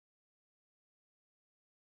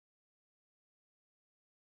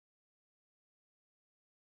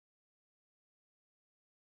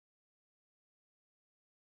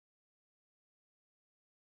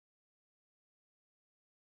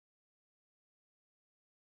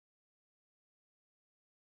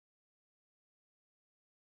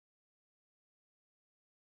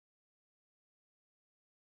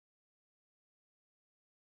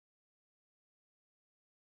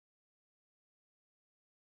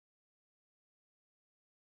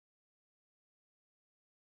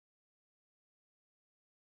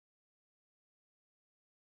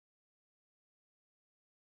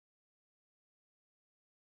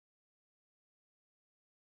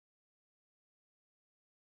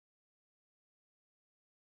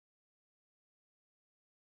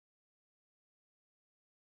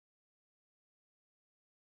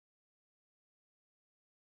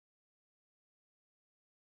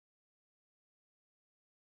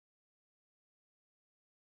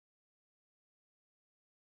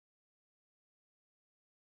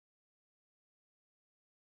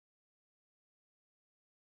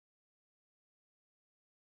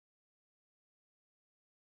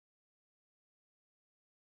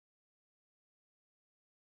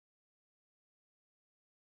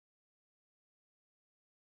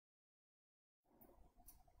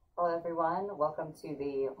Hello everyone, welcome to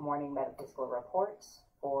the Morning Metaphysical Report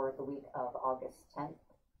for the week of August 10th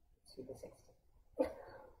to the 16th.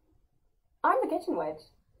 I'm the Kitchen Witch.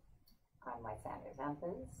 I'm Lysander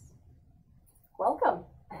Xanthus. Welcome.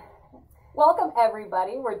 Welcome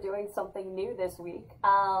everybody. We're doing something new this week.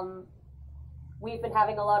 We've been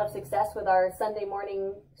having a lot of success with our Sunday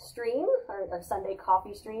morning stream, our Sunday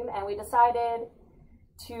coffee stream, and we decided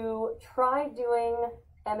to try doing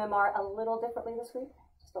MMR a little differently this week.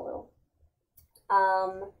 Just a little.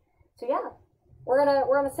 So yeah, we're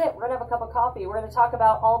gonna sit. We're gonna have a cup of coffee. We're gonna talk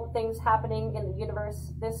about all the things happening in the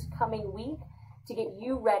universe this coming week to get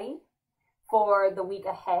you ready for the week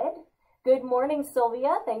ahead. Good morning,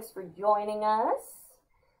 Sylvia. Thanks for joining us.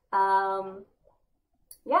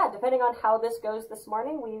 Yeah, depending on how this goes this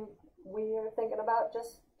morning, we are thinking about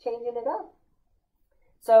just changing it up.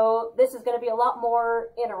 So this is going to be a lot more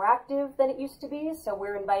interactive than it used to be. So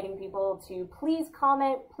we're inviting people to please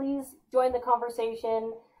comment, please join the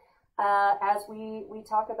conversation as we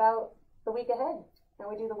talk about the week ahead and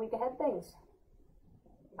we do the week ahead things.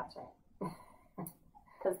 That's right.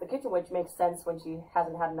 Because the Kitchen Witch makes sense when she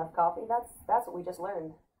hasn't had enough coffee. That's what we just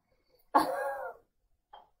learned. All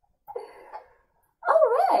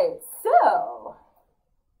right, so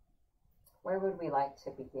where would we like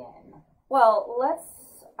to begin? Well,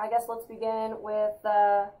 I guess let's begin with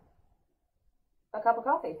a cup of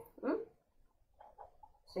coffee.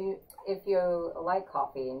 So if you like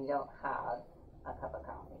coffee and you don't have a cup of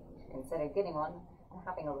coffee, instead of getting one, I'm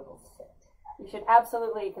having a little sip. You should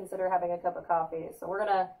absolutely consider having a cup of coffee. So we're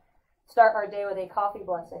going to start our day with a coffee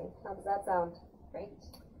blessing. How does that sound? Great.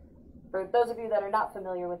 For those of you that are not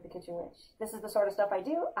familiar with the Kitchen Witch, this is the sort of stuff I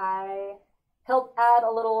do. I help add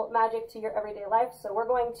a little magic to your everyday life. So we're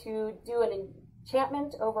going to do an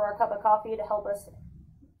enchantment over our cup of coffee to help us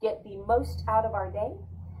get the most out of our day.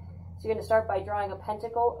 So you're going to start by drawing a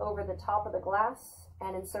pentacle over the top of the glass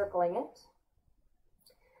and encircling it.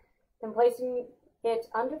 Then placing it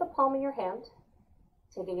under the palm of your hand,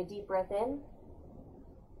 taking a deep breath in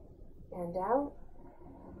and out.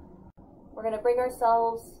 We're going to bring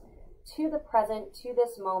ourselves to the present, to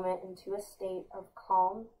this moment, into a state of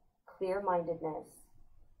calm, clear-mindedness.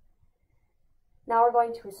 Now we're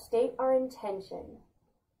going to state our intention.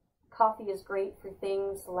 Coffee is great for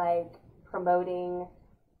things like promoting,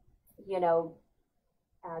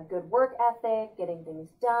 good work ethic, getting things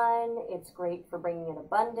done. It's great for bringing in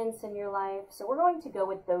abundance in your life. So we're going to go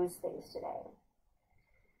with those things today.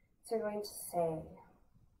 So we're going to say,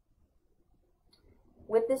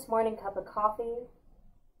 with this morning cup of coffee,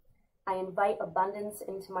 I invite abundance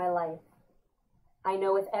into my life. I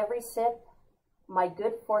know with every sip, my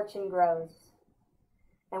good fortune grows.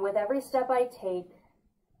 And with every step I take,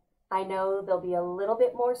 I know there'll be a little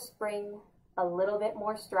bit more spring, a little bit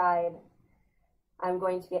more stride. I'm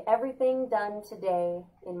going to get everything done today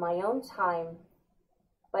in my own time,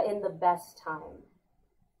 but in the best time.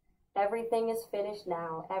 Everything is finished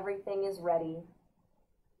now. Everything is ready.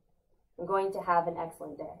 I'm going to have an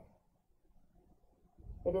excellent day.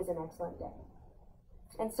 It is an excellent day.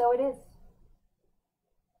 And so it is.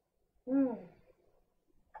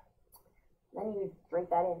 Then you drink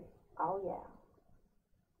that in. Oh, yeah.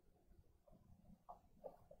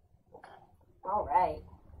 All right.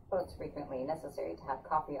 Though it's frequently necessary to have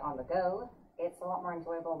coffee on the go, it's a lot more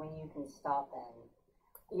enjoyable when you can stop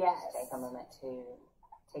and just take a moment to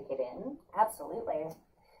take it in. Absolutely.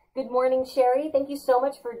 Good morning, Sherry. Thank you so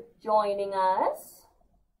much for joining us.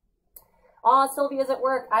 Sylvia's at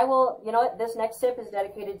work. I will, you know what? This next sip is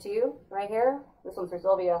dedicated to you right here. This one's for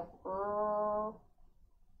Sylvia.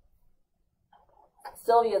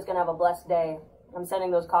 Sylvia's going to have a blessed day. I'm sending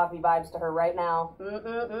those coffee vibes to her right now.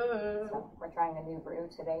 So we're trying a new brew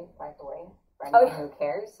today, by the way. For anyone who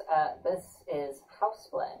cares. This is House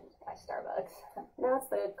Blend by Starbucks. No, it's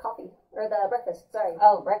the coffee, or the breakfast, sorry.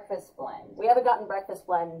 Oh, breakfast blend. We haven't gotten breakfast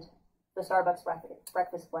blend, the Starbucks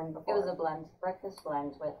breakfast blend before. It was a blend, breakfast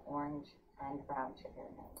blend with orange and brown sugar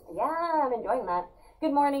in it. Yeah, I'm enjoying that.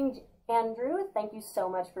 Good morning, Andrew. Thank you so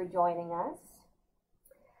much for joining us.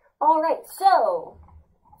 All right, so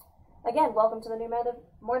again, welcome to the new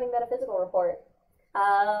Morning Metaphysical Report.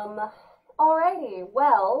 Alrighty,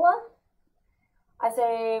 well, I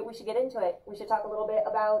say we should get into it. We should talk a little bit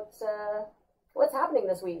about what's happening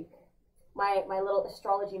this week. My little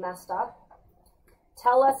astrology master.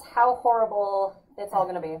 Tell us how horrible it's all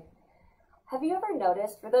going to be. Have you ever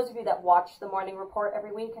noticed, for those of you that watch the Morning Report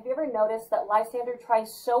every week, have you ever noticed that Lysander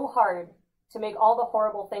tries so hard to make all the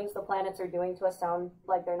horrible things the planets are doing to us sound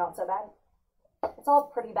like they're not so bad? It's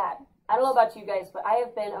all pretty bad. I don't know about you guys, but I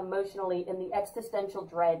have been emotionally in the existential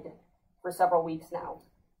dread for several weeks now.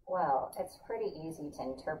 Well, it's pretty easy to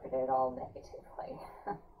interpret it all negatively.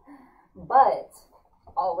 But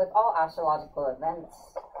with all astrological events,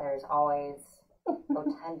 there's always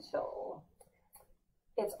potential.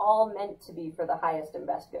 It's all meant to be for the highest and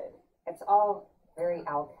best good. It's all very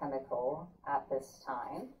alchemical at this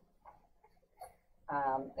time.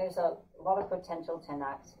 There's a lot of potential to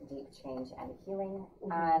enact deep change and healing,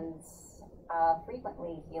 and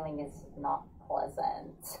frequently healing is not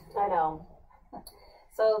pleasant. I know.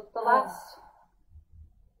 So the last,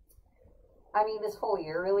 this whole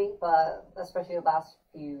year really, but especially the last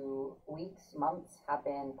few weeks, months have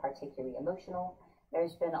been particularly emotional.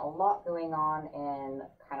 There's been a lot going on in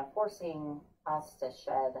kind of forcing us to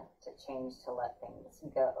shed, to change, to let things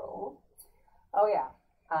go. Oh yeah.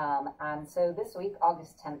 And so this week,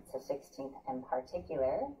 August 10th to 16th in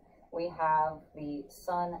particular, we have the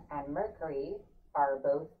Sun and Mercury are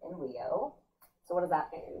both in Leo. So what does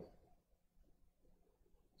that mean?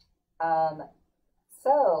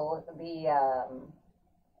 So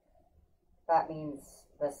that means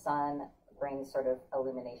the Sun brings sort of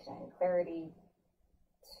illumination and clarity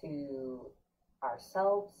to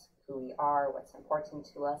ourselves, who we are, what's important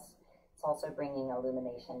to us. It's also bringing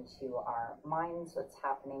illumination to our minds, what's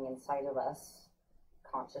happening inside of us,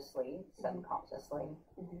 consciously, subconsciously,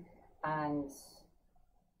 and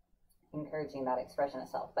encouraging that expression of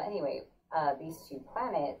self. But anyway, these two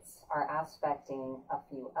planets are aspecting a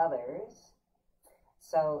few others.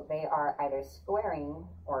 So they are either squaring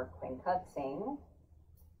or quincunxing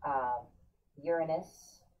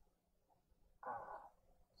Uranus,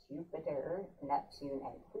 Jupiter, Neptune,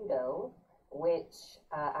 and Pluto, which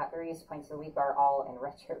at various points of the week are all in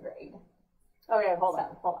retrograde. Okay, hold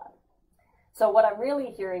on. So what I'm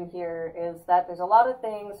really hearing here is that there's a lot of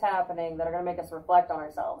things happening that are going to make us reflect on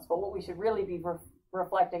ourselves, but what we should really be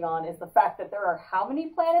reflecting on is the fact that there are how many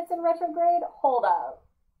planets in retrograde? Hold up.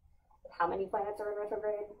 How many planets are in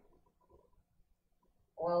retrograde?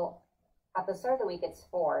 Well, at the start of the week it's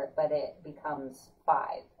 4, but it becomes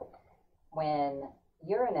 5 when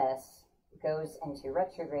Uranus goes into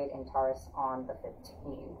retrograde in Taurus on the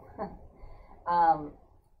 15th.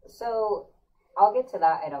 So I'll get to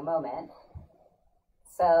that in a moment.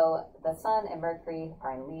 So the Sun and Mercury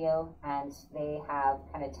are in Leo, and they have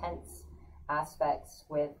kind of tense aspects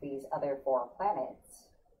with these other 4 planets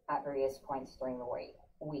at various points during the week.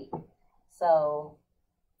 So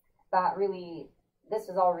this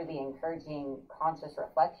is all really encouraging conscious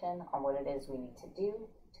reflection on what it is we need to do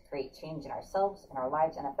to create change in ourselves, in our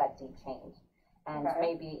lives, and affect deep change. And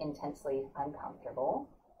may be intensely uncomfortable,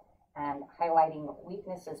 and highlighting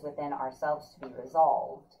weaknesses within ourselves to be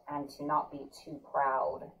resolved and to not be too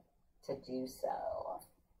proud to do so.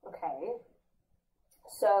 Okay.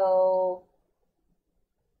 So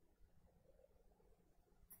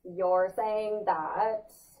you're saying that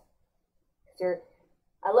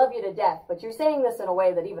I love you to death, but you're saying this in a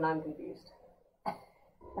way that even I'm confused.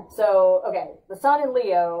 So, okay, the Sun in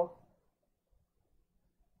Leo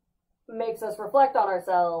makes us reflect on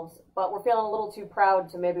ourselves, but we're feeling a little too proud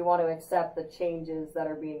to maybe want to accept the changes that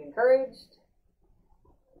are being encouraged.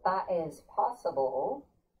 That is possible.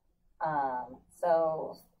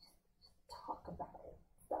 So talk about it.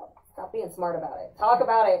 Stop being smart about it. Talk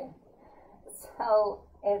about it. So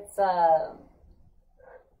it's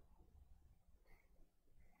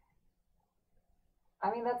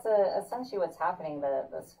that's essentially what's happening. The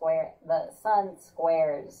Sun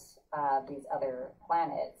squares these other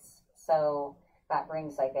planets, so that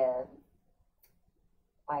brings kind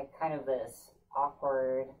of this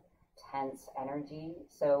awkward, tense energy.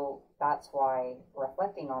 So that's why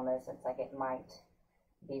reflecting on this, it's like it might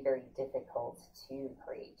be very difficult to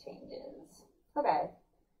create changes. Okay,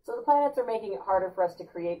 so the planets are making it harder for us to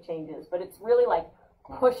create changes, but it's really like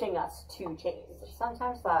pushing us to change.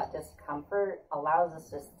 Sometimes that discomfort allows us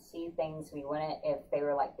to see things we wouldn't if they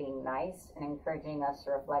were like being nice, and encouraging us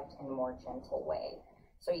to reflect in a more gentle way.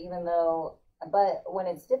 So but when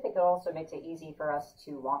it's difficult, it also makes it easy for us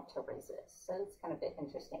to want to resist. So it's kind of an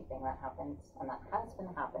interesting thing that happens, and that has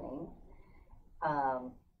been happening.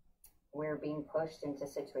 We're being pushed into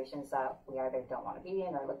situations that we either don't want to be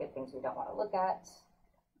in, or look at things we don't want to look at.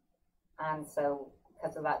 And so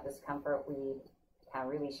because of that discomfort, we can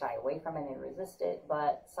really shy away from it and resist it,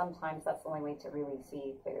 but sometimes that's the only way to really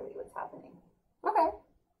see clearly what's happening. Okay.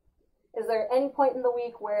 Is there any point in the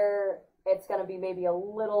week where it's going to be maybe a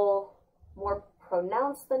little more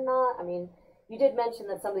pronounced than not? I mean, you did mention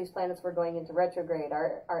that some of these planets were going into retrograde.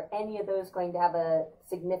 Are any of those going to have a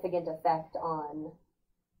significant effect on,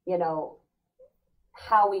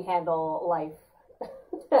 how we handle life,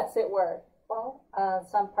 as it were? Well,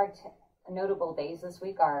 some notable days this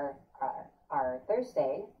week are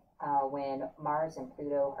Thursday, when Mars and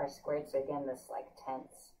Pluto are squared. So again, this like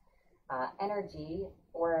tense energy,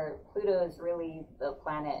 where Pluto is really the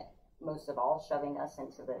planet most of all, shoving us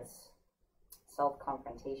into this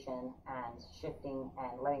self-confrontation and shifting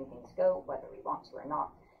and letting things go, whether we want to or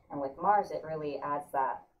not. And with Mars, it really adds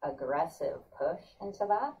that aggressive push into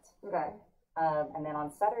that. Okay. And then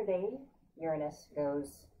on Saturday,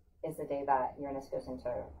 is the day that Uranus goes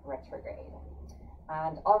into retrograde.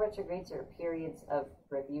 And all retrogrades are periods of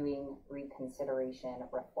reviewing, reconsideration,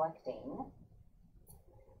 reflecting.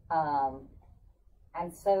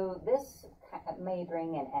 And so this may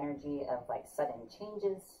bring an energy of like sudden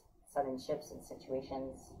changes, sudden shifts in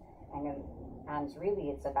situations. And really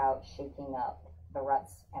it's about shaking up the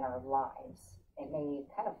ruts in our lives. It may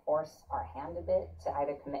kind of force our hand a bit to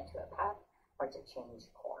either commit to a path or to change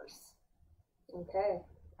course. Okay.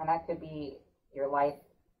 And that could be your life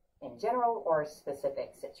in general or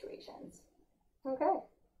specific situations. Okay.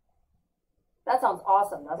 That sounds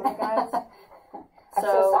awesome, doesn't it, guys? I'm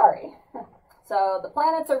so sorry. So the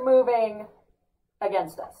planets are moving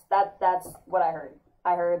against us. That's what I heard.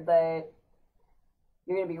 I heard that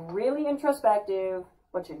you're going to be really introspective,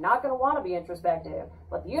 but you're not going to want to be introspective.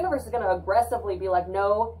 But the universe is going to aggressively be like,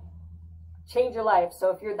 no, change your life. So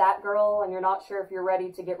if you're that girl and you're not sure if you're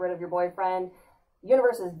ready to get rid of your boyfriend, the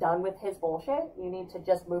universe is done with his bullshit. You need to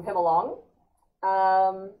just move him along.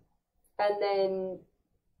 And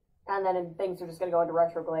then things are just going to go into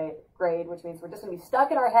retrograde, which means we're just going to be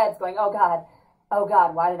stuck in our heads going, oh God,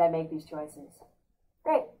 why did I make these choices?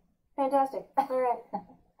 Great. Fantastic. All right.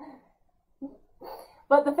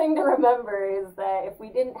 But the thing to remember is that if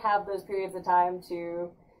we didn't have those periods of time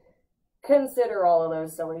to consider all of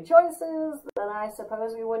those silly choices, then I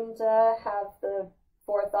suppose we wouldn't have the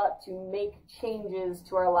forethought to make changes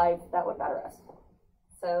to our life that would better us.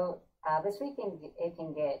 So this week it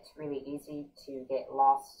can get really easy to get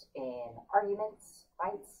lost in arguments,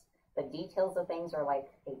 fights. The details of things are like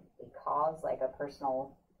a cause, like a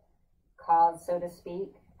personal cause, so to speak.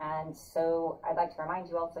 And so I'd like to remind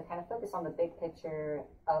you all to kind of focus on the big picture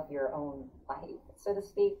of your own life, so to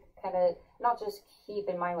speak. Kind of not just keep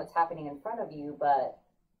in mind what's happening in front of you, but,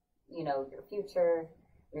 you know, your future,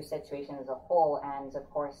 your situation as a whole, and of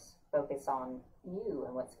course, focus on you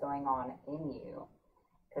and what's going on in you.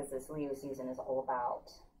 Because this Leo season is all about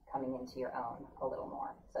coming into your own a little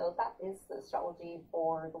more. So that is the astrology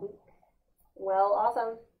for the week. Well,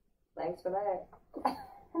 awesome. Thanks for that.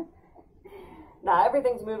 Now,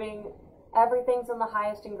 everything's moving. Everything's in the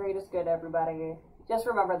highest and greatest good, everybody. Just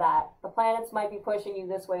remember that. The planets might be pushing you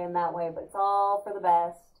this way and that way, but it's all for the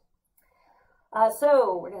best.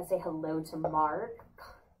 So, we're going to say hello to Mark,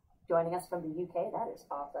 joining us from the UK. That is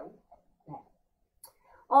awesome. Yeah.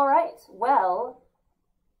 All right. Well,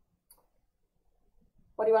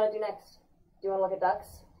 what do you want to do next? Do you want to look at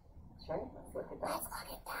ducks? Sure. Let's look at ducks.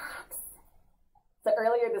 So,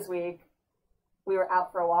 earlier this week, we were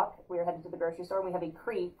out for a walk. We were headed to the grocery store, and we have a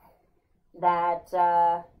creek that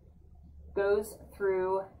goes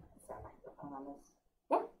through. Is that microphone on this?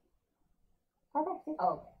 Yeah. Perfect.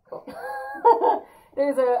 Oh, cool.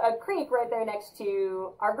 There's a creek right there next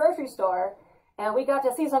to our grocery store, and we got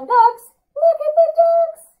to see some ducks. Look at the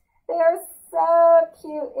ducks. They are so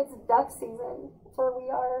cute. It's duck season where we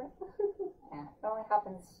are. Yeah, it only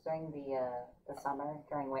happens during the summer.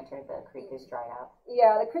 During winter, the creek is dried out.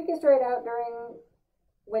 Yeah, the creek is dried out during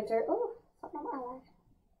winter. Oh, something on my eyelash.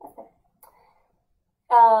 That's there.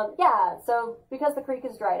 Yeah, so because the creek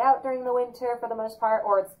is dried out during the winter for the most part,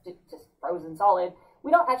 or it's just frozen solid,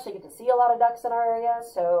 we don't actually get to see a lot of ducks in our area,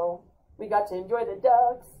 so we got to enjoy the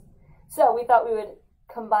ducks. So we thought we would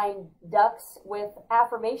combine ducks with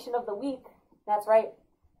affirmation of the week. That's right.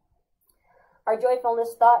 Our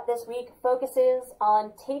joyfulness thought this week focuses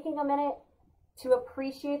on taking a minute to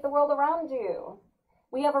appreciate the world around you.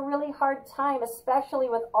 We have a really hard time, especially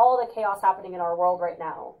with all the chaos happening in our world right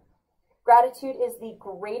now. Gratitude is the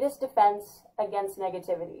greatest defense against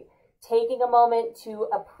negativity. Taking a moment to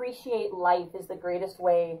appreciate life is the greatest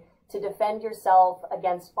way to defend yourself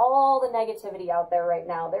against all the negativity out there right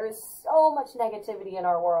now. There is so much negativity in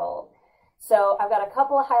our world. So I've got a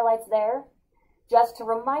couple of highlights there just to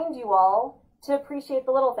remind you all to appreciate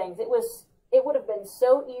the little things. It would have been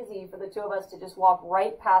so easy for the two of us to just walk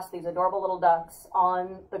right past these adorable little ducks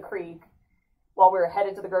on the creek while we were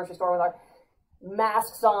headed to the grocery store with our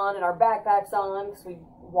masks on and our backpacks on, because we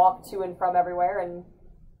walked to and from everywhere, and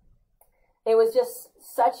it was just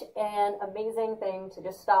such an amazing thing to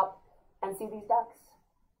just stop and see these ducks,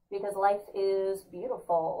 because life is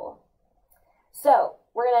beautiful. So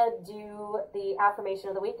we're going to do the affirmation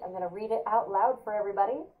of the week. I'm going to read it out loud for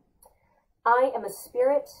everybody. I am a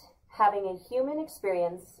spirit having a human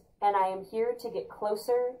experience and I am here to get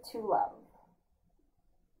closer to love.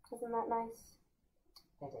 Isn't that nice?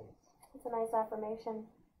 It is. It's a nice affirmation.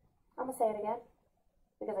 I'm going to say it again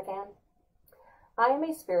because I can. I am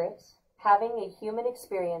a spirit having a human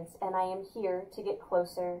experience, and I am here to get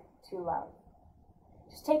closer to love.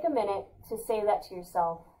 Just take a minute to say that to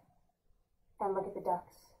yourself and look at the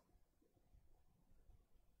ducks.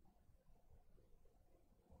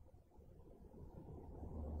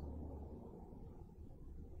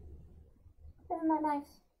 Isn't that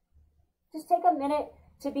nice? Just take a minute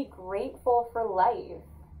to be grateful for life.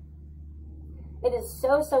 It is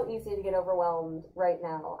so easy to get overwhelmed right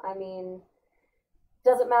now. I mean,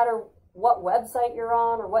 doesn't matter what website you're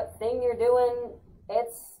on or what thing you're doing.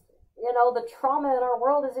 It's, you know, the trauma in our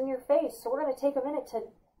world is in your face. So we're going to take a minute to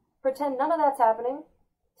pretend none of that's happening.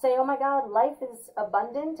 Say, oh my God, life is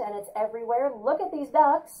abundant and it's everywhere. Look at these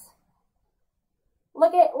ducks.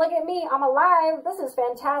 Look at me. I'm alive. This is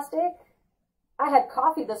fantastic. I had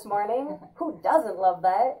coffee this morning. Who doesn't love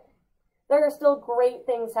that? There are still great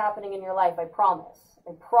things happening in your life, I promise.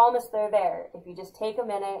 I promise they're there if you just take a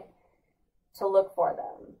minute to look for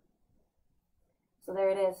them. So there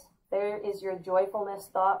it is. There is your joyfulness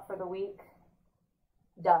thought for the week.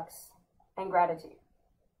 Ducks and gratitude.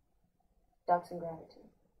 Ducks and gratitude.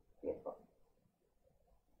 Beautiful.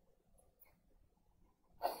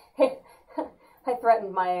 Hey, I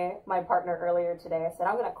threatened my partner earlier today. I said,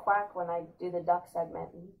 I'm going to quack when I do the duck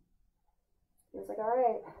segment. And he was like, all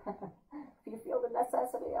right. Do you feel the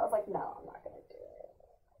necessity? I was like, no, I'm not going to do it.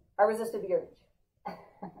 I resisted the urge.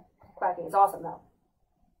 Quacking is awesome, though.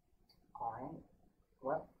 All right.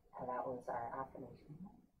 Well, that was our affirmation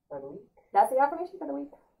for the week. That's the affirmation for the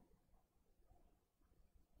week.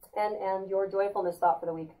 And your joyfulness thought for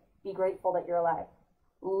the week. Be grateful that you're alive.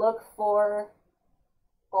 Look for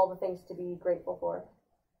all the things to be grateful for.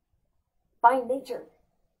 Find nature.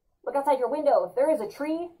 Look outside your window. If there is a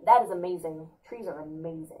tree, that is amazing. Trees are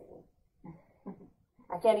amazing.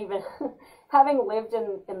 I can't even, having lived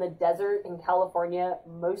in the desert in California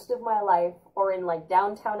most of my life, or in like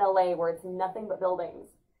downtown LA where it's nothing but buildings,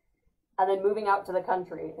 and then moving out to the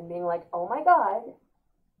country and being like, oh my God,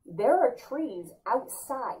 there are trees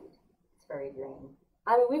outside. It's very green.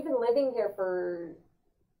 I mean, we've been living here for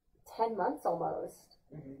 10 months almost.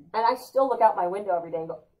 Mm-hmm. And I still look out my window every day and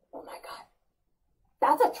go, oh my God,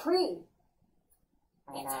 that's a tree.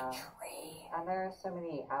 It's a tree. And there are so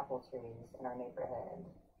many apple trees in our neighborhood.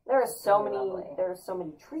 There are so many trees. So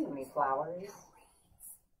many flowers.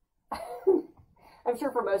 I'm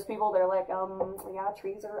sure for most people, they're like, yeah,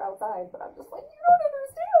 trees are outside. But I'm just like, you don't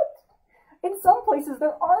understand. In some places,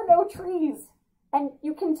 there are no trees. And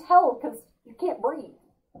you can tell because you can't breathe.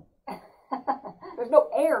 There's no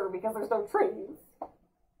air because there's no trees.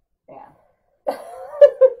 Yeah.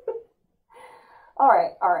 All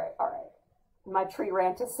right. My tree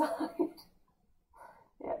rant aside.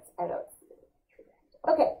 Yes, I know.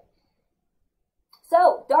 Okay.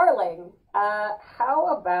 So, darling,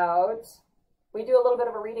 how about we do a little bit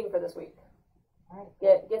of a reading for this week? All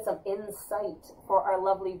right. Get some insight for our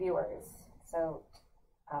lovely viewers. So,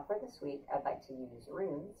 for this week, I'd like to use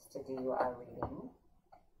runes to do our reading.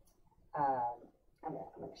 I'm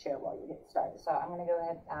going to share while you get started. So I'm going to go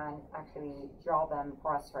ahead and actually draw them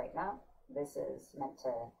for us right now. This is meant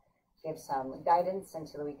to give some guidance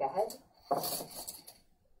into the week ahead.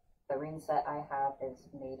 The rune set I have is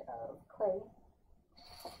made of clay.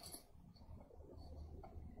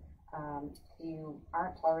 If you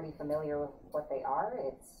aren't already familiar with what they are,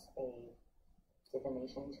 it's a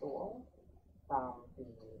divination tool from the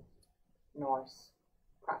Norse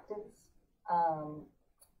practice.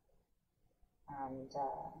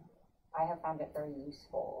 I have found it very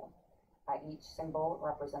useful. Each symbol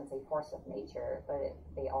represents a force of nature, but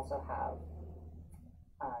they also have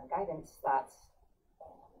guidance that's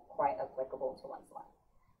quite applicable to one's life.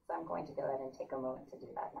 So I'm going to go ahead and take a moment to do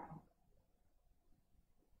that now.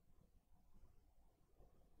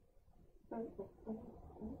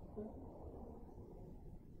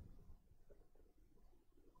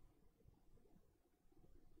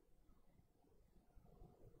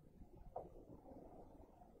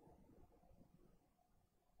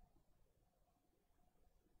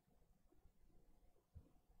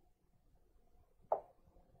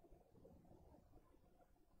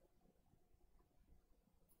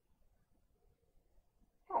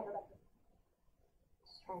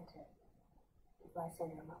 Just trying to give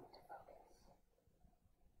Lysander a moment to focus.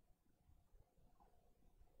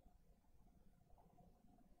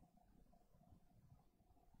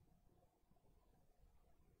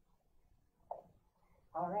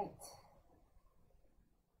 All right.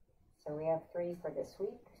 So we have 3 for this week.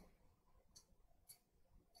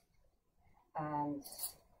 And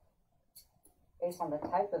based on the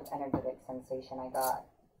type of energetic sensation I got,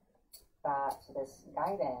 that this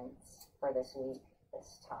guidance for this week,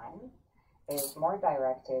 this time, is more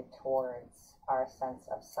directed towards our sense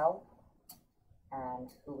of self and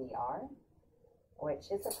who we are,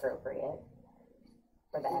 which is appropriate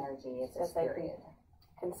for the energy of this period.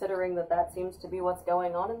 Considering that seems to be what's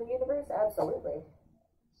going on in the universe, absolutely.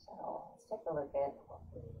 So let's take a look at what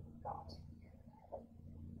we got.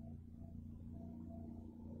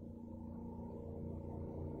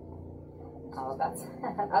 Oh, that's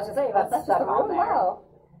I was gonna say that's just a room. Wow,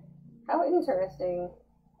 how interesting.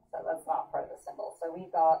 So that's not part of the symbol. So we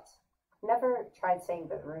got. Never tried saying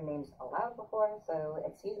the rune names aloud before, so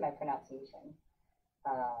excuse my pronunciation.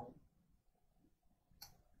 To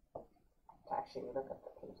actually look up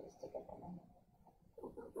the pages to get them in.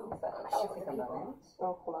 So I'll take a moment.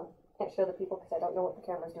 Oh, hold on. Can't show the people because I don't know what the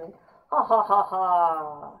camera's doing. Ha ha ha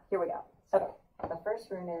ha. Here we go. Okay. So the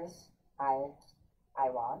first rune is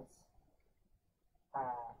I-was.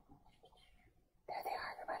 There they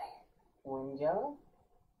are, everybody. Wunjo.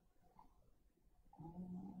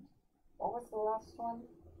 What was the last one?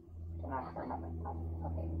 Do not remember.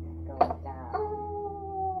 Okay, going down.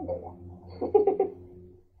 There we go.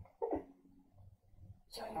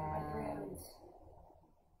 Showing my runes.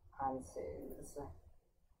 Hansus.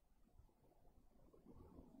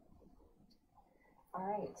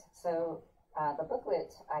 Alright, so the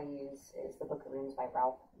booklet I use is the Book of Runes by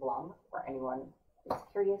Ralph Blum, for anyone who's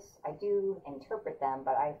curious. I do interpret them,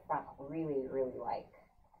 but I really, really like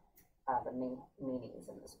the main meanings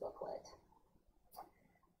in this booklet.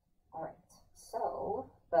 Alright, so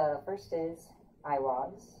the first is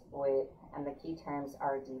I-was, and the key terms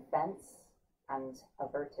are defense and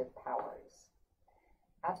avertive powers.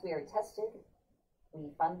 As we are tested,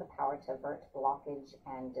 we fund the power to avert blockage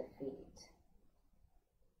and defeat.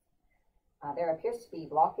 There appears to be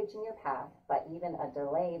blockage in your path, but even a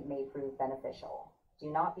delay may prove beneficial. Do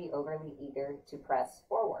not be overly eager to press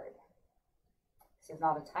forward. This is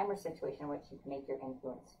not a time or situation in which you can make your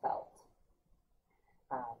influence felt.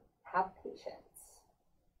 Have patience.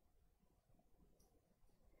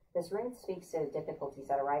 This rune speaks to difficulties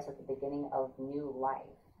that arise at the beginning of new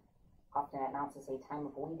life. Often it announces a time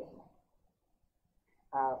of waiting,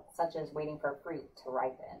 such as waiting for fruit to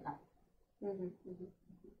ripen.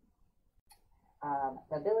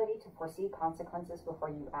 The ability to foresee consequences before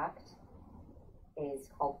you act is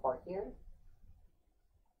called for here.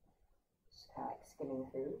 Just kind of like skimming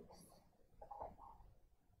through.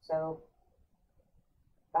 So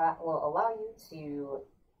that will allow you to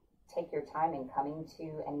take your time in coming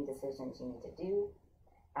to any decisions you need to do.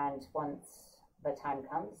 And once the time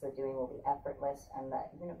comes, the doing will be effortless and the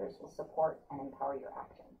universe will support and empower your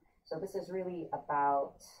action. So this is really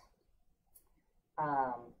about,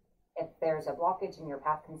 if there's a blockage in your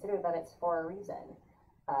path, consider that it's for a reason.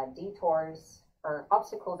 Detours or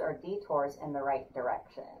obstacles are detours in the right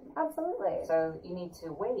direction. Absolutely. So you need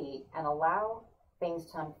to wait and allow things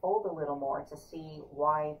to unfold a little more to see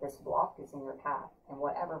why this block is in your path in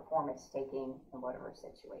whatever form it's taking in whatever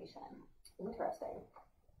situation. Interesting.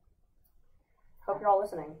 Hope you're all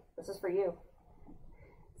listening. This is for you.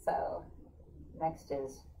 So next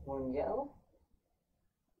is Wunjo.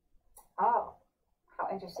 Oh, how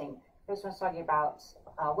interesting. This one's talking about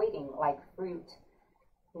waiting, like fruit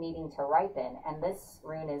needing to ripen, and this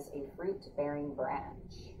rune is a fruit-bearing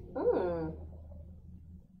branch.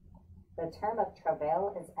 The term of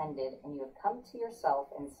travail is ended, and you have come to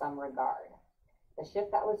yourself in some regard. The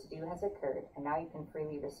shift that was due has occurred, and now you can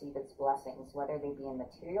freely receive its blessings, whether they be in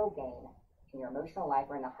material gain, in your emotional life,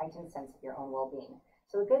 or in a heightened sense of your own well-being.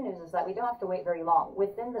 So the good news is that we don't have to wait very long.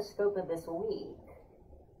 Within the scope of this week,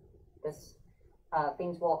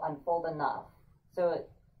 things will unfold enough. So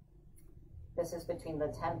this is between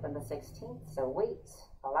the 10th and the 16th, so wait,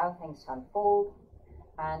 allow things to unfold,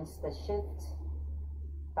 and the shift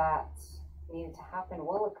that needed to happen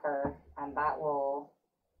will occur, and that will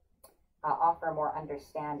offer more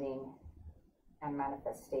understanding and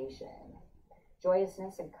manifestation.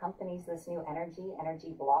 Joyousness accompanies this new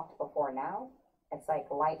energy blocked before now. It's like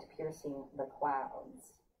light piercing the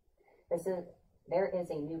clouds. There is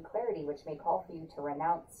a new clarity which may call for you to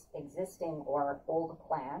renounce existing or old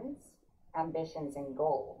plans, ambitions, and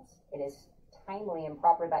goals. It is timely and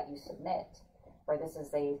proper that you submit, for this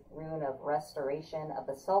is a rune of restoration of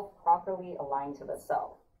the self properly aligned to the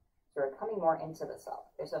self. So you're coming more into the self.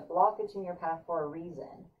 There's a blockage in your path for a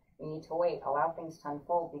reason. You need to wait, allow things to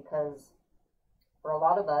unfold, because for a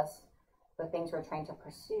lot of us, the things we're trying to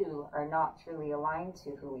pursue are not truly aligned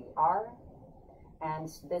to who we are. And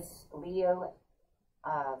this Leo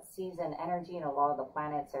season energy, and a lot of the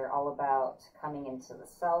planets are all about coming into the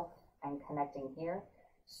self and connecting here,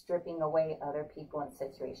 stripping away other people and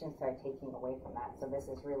situations that are taking away from that. So this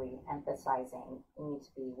is really emphasizing you need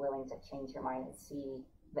to be willing to change your mind and see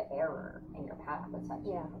the error in your path,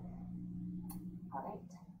 essentially. Yeah. All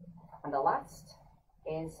right. And the last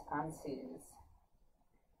is Ansus,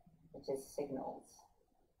 which is signals.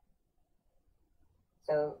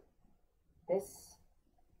 So this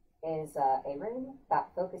is a rune that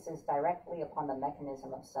focuses directly upon the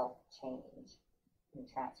mechanism of self-change and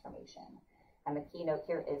transformation. And the keynote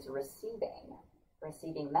here is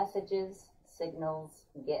receiving messages, signals,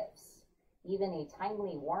 gifts. Even a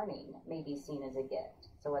timely warning may be seen as a gift.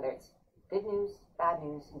 So whether it's good news, bad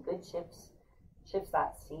news, good shifts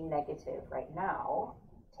that seem negative right now,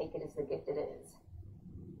 take it as the gift it is.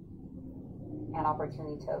 An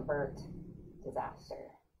opportunity to avert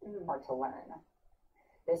disaster or to learn.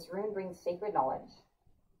 This rune brings sacred knowledge.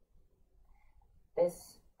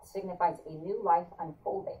 This signifies a new life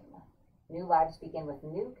unfolding. New lives begin with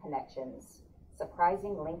new connections,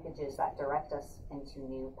 surprising linkages that direct us into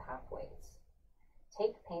new pathways.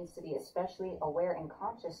 Take pains to be especially aware and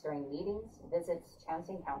conscious during meetings, visits, chance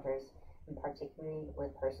encounters, and particularly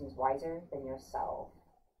with persons wiser than yourself.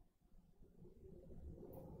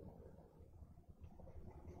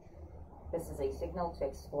 This is a signal to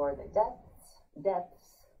explore the depths.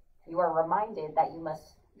 You are reminded that you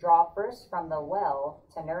must draw first from the well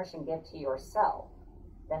to nourish and give to yourself.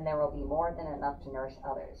 Then there will be more than enough to nourish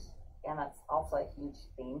others. And that's also a huge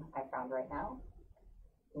theme I found right now.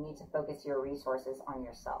 You need to focus your resources on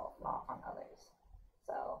yourself, not on others.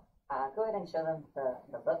 So go ahead and show them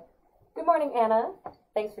the book. Good morning, Anna.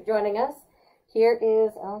 Thanks for joining us. Here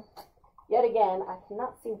is, yet again, I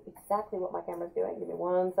cannot see exactly what my camera's doing. Give me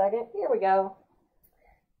 1 second. Here we go.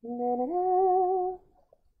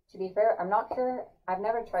 To be fair, I'm not sure. I've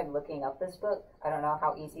never tried looking up this book. I don't know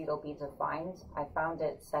how easy it'll be to find. I found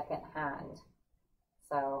it secondhand.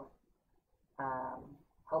 So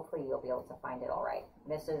hopefully you'll be able to find it all right.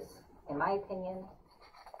 This is, in my opinion,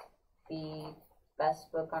 the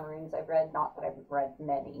best book on runes I've read. Not that I've read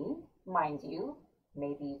many, mind you.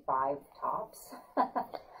 Maybe 5 tops.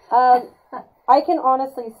 I can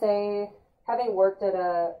honestly say, having worked at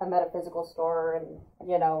a metaphysical store, and,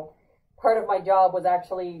 you know, part of my job was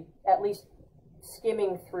actually at least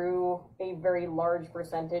skimming through a very large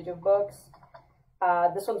percentage of books.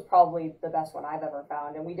 This one's probably the best one I've ever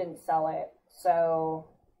found, and we didn't sell it, so...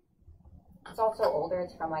 It's also older.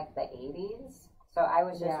 It's from like the 80s, so I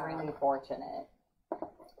was just really fortunate.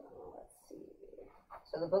 Let's see.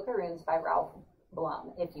 So the Book of Runes by Ralph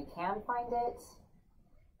Blum. If you can find it,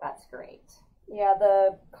 that's great. Yeah,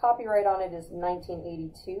 the copyright on it is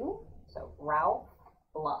 1982. So Ralph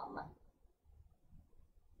Blum.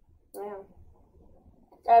 Yeah.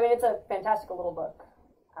 I mean, it's a fantastical little book.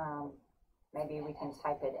 Maybe we can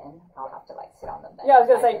type it in. I'll have to like sit on the bench. Yeah, I was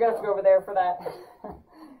gonna say, you're gonna have to go over there for that.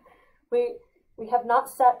 We have not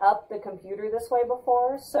set up the computer this way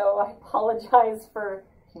before, so I apologize for...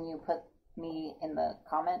 Can you put me in the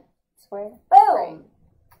comment square? Boom! Great.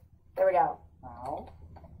 There we go. Ralph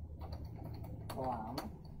Blum.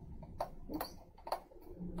 Oops.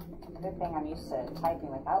 Good thing I'm used to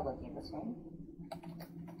typing without looking at the screen.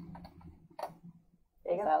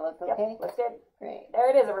 There you Does go. that look okay? Yep, looks good. Great. There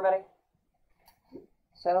it is, everybody.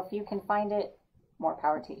 So if you can find it, more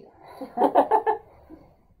power to you.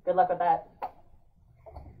 Good luck with that.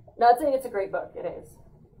 No, it's a great book. It is.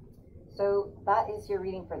 So that is your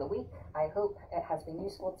reading for the week. I hope it has been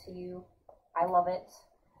useful to you. I love it.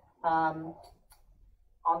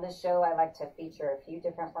 On this show, I like to feature a few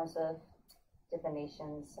different forms of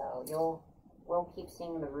divination. So we'll keep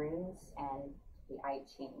seeing the runes and the I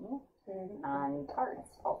Ching and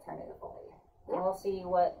cards alternatively. And we'll see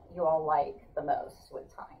what you all like the most with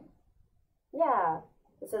time. Yeah.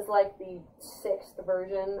 This is like the 6th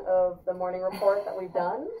version of the Morning Report that we've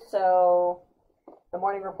done. So the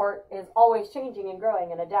Morning Report is always changing and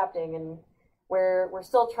growing and adapting, and we're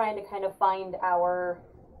still trying to kind of find our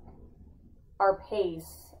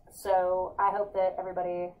pace. So I hope that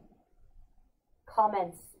everybody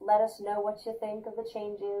comments. Let us know what you think of the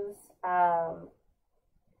changes.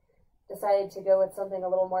 Decided to go with something a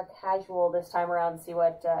little more casual this time around, see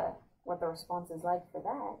what the response is like for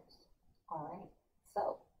that. All right.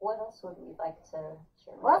 So, what else would we like to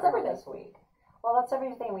share Well, that's with everything this week? Well, that's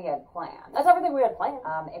everything we had planned. That's everything we had planned.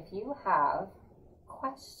 If you have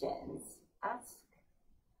questions, ask.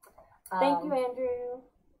 Thank you, Andrew.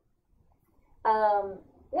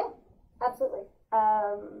 Yeah, absolutely.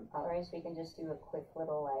 Otherwise, we can just do a quick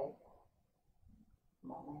little, like,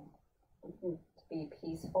 moment to be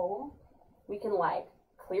peaceful. we can like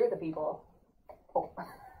clear the people. Oh,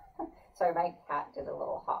 sorry, my cat did a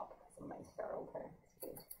little hop. Somebody startled her.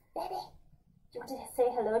 Baby, do you want to say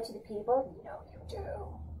hello to the people? You know you do.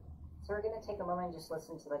 So we're going to take a moment and just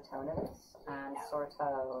listen to the tone of this and sort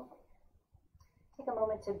of take a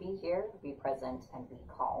moment to be here, be present, and be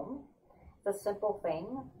calm. It's a simple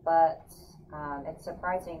thing, but it's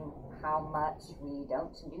surprising how much we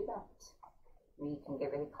don't do that. We can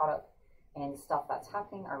get really caught up in stuff that's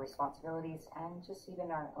happening, our responsibilities, and just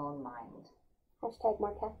even our own mind. Hashtag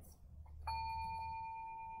more cats.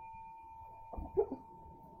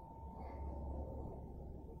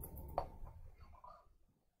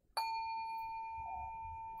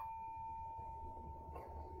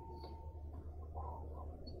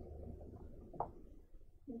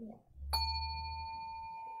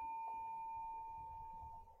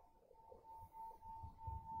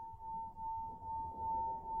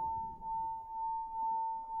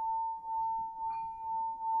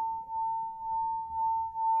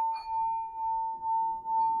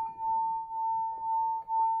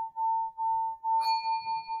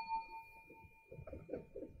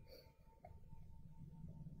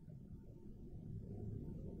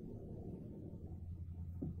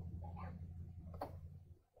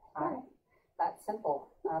 Alright, that's simple.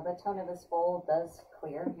 The tone of this bowl does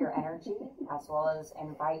clear your energy as well as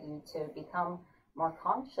invite you to become more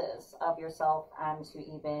conscious of yourself and to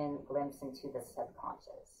even glimpse into the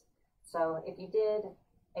subconscious. So if you did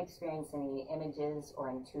experience any images or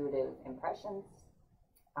intuitive impressions,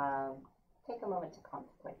 take a moment to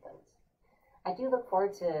contemplate those. I do look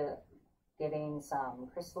forward to getting some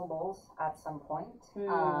crystal bowls at some point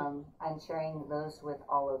and sharing those with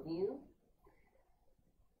all of you.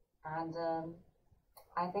 And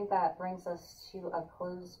I think that brings us to a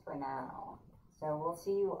close for now. So we'll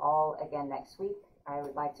see you all again next week. I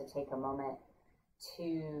would like to take a moment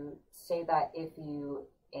to say that if you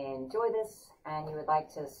enjoy this and you would like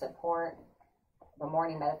to support the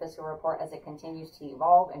Morning Metaphysical Report as it continues to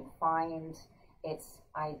evolve and find its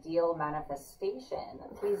ideal manifestation,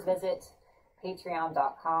 please visit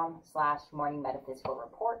patreon.com/Morning Metaphysical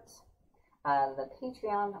Report. The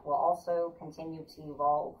Patreon will also continue to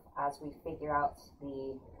evolve as we figure out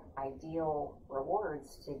the ideal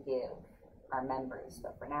rewards to give our members.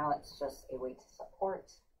 But for now, it's just a way to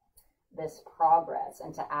support this progress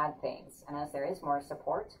and to add things. And as there is more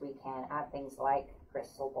support, we can add things like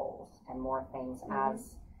crystal bowls and more things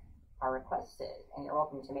as are requested. And you're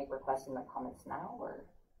welcome to make requests in the comments now or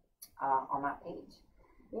on that page.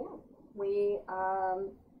 Yeah, we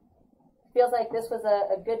feels like this was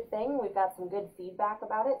a good thing. We've got some good feedback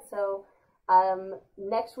about it. So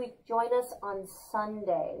next week, join us on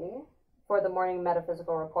Sunday for the Morning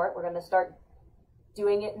Metaphysical Report. We're going to start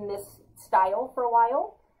doing it in this style for a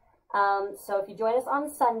while. So if you join us on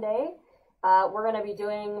Sunday, we're going to be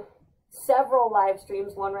doing several live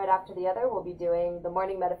streams, one right after the other. We'll be doing the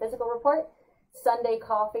Morning Metaphysical Report, Sunday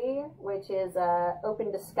Coffee, which is an open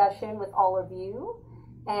discussion with all of you.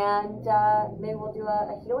 And maybe we'll do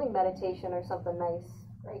a healing meditation or something nice.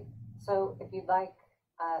 Great. So if you'd like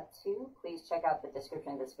to, please check out the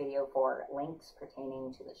description of this video for links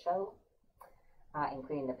pertaining to the show,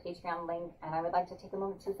 including the Patreon link. And I would like to take a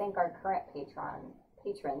moment to thank our current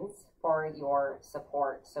patrons for your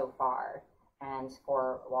support so far and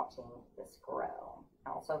for watching this grow.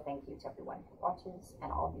 And also thank you to everyone who watches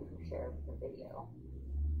and all of you who shared the video.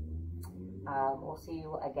 We'll see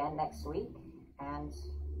you again next week. And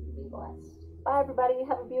be blessed. Bye, everybody.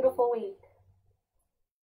 Have a beautiful week.